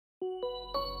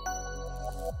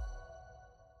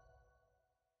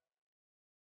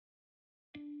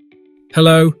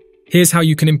Hello, here's how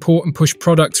you can import and push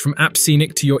products from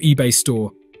AppScenic to your eBay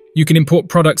store. You can import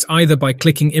products either by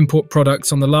clicking Import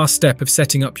Products on the last step of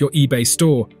setting up your eBay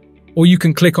store, or you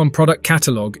can click on Product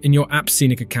Catalog in your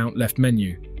AppScenic account left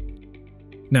menu.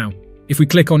 Now, if we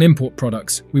click on Import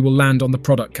Products, we will land on the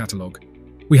product catalog.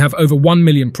 We have over 1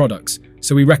 million products,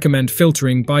 so we recommend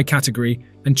filtering by category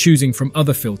and choosing from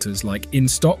other filters like in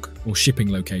stock or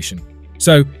shipping location.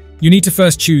 So, you need to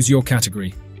first choose your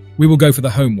category. We will go for the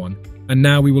home one, and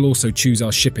now we will also choose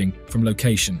our shipping from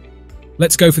location.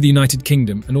 Let's go for the United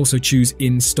Kingdom and also choose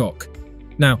in stock.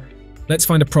 Now, let's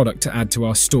find a product to add to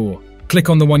our store. Click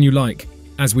on the one you like,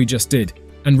 as we just did,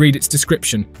 and read its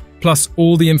description, plus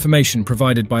all the information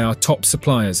provided by our top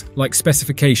suppliers, like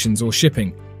specifications or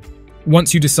shipping.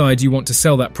 Once you decide you want to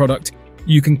sell that product,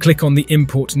 you can click on the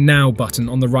Import Now button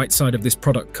on the right side of this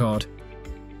product card.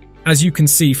 As you can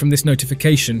see from this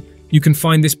notification, you can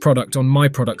find this product on My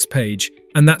Products page,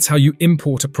 and that's how you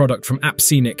import a product from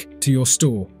AppScenic to your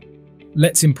store.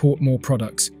 Let's import more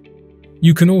products.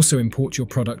 You can also import your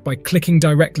product by clicking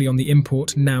directly on the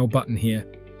Import Now button here,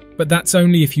 but that's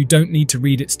only if you don't need to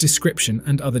read its description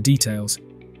and other details.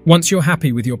 Once you're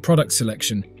happy with your product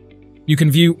selection, you can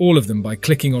view all of them by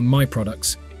clicking on My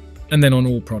Products, and then on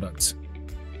All Products.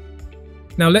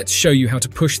 Now let's show you how to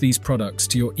push these products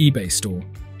to your eBay store.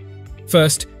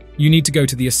 First, you need to go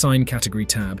to the Assign Category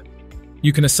tab.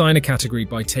 You can assign a category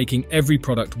by taking every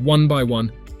product one by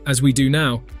one, as we do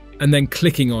now, and then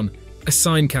clicking on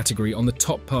Assign Category on the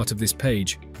top part of this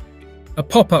page. A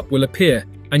pop-up will appear,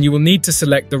 and you will need to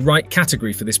select the right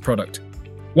category for this product.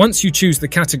 Once you choose the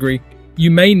category,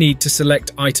 you may need to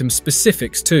select item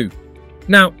specifics too.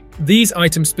 Now, these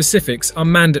item specifics are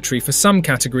mandatory for some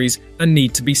categories and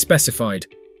need to be specified.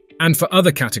 And for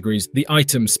other categories, the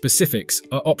item specifics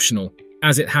are optional,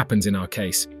 as it happens in our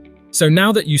case. So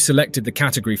now that you selected the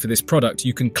category for this product,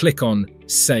 you can click on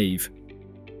Save.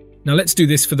 Now let's do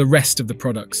this for the rest of the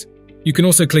products. You can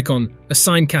also click on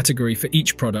Assign Category for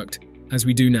each product, as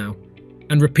we do now,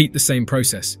 and repeat the same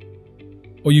process.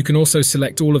 Or you can also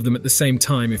select all of them at the same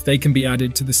time if they can be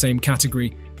added to the same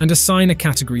category, and assign a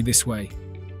category this way.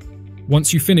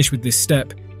 Once you finish with this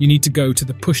step, you need to go to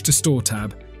the Push to Store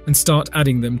tab and start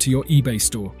adding them to your eBay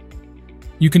store.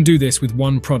 You can do this with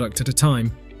one product at a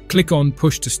time. Click on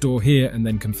Push to Store here and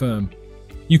then confirm.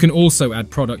 You can also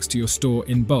add products to your store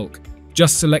in bulk.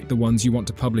 Just select the ones you want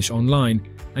to publish online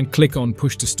and click on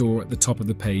Push to Store at the top of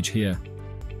the page here.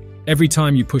 Every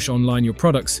time you push online your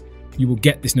products, you will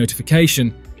get this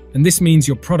notification, and this means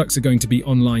your products are going to be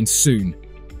online soon.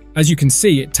 As you can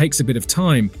see, it takes a bit of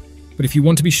time, but if you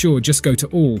want to be sure, just go to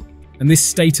All, and this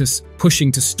status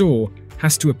Pushing to Store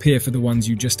has to appear for the ones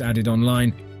you just added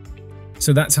online.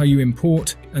 So that's how you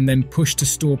import and then push to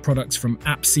store products from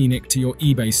AppScenic to your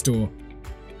eBay store.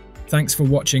 Thanks for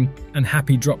watching, and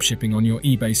happy dropshipping on your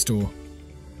eBay store.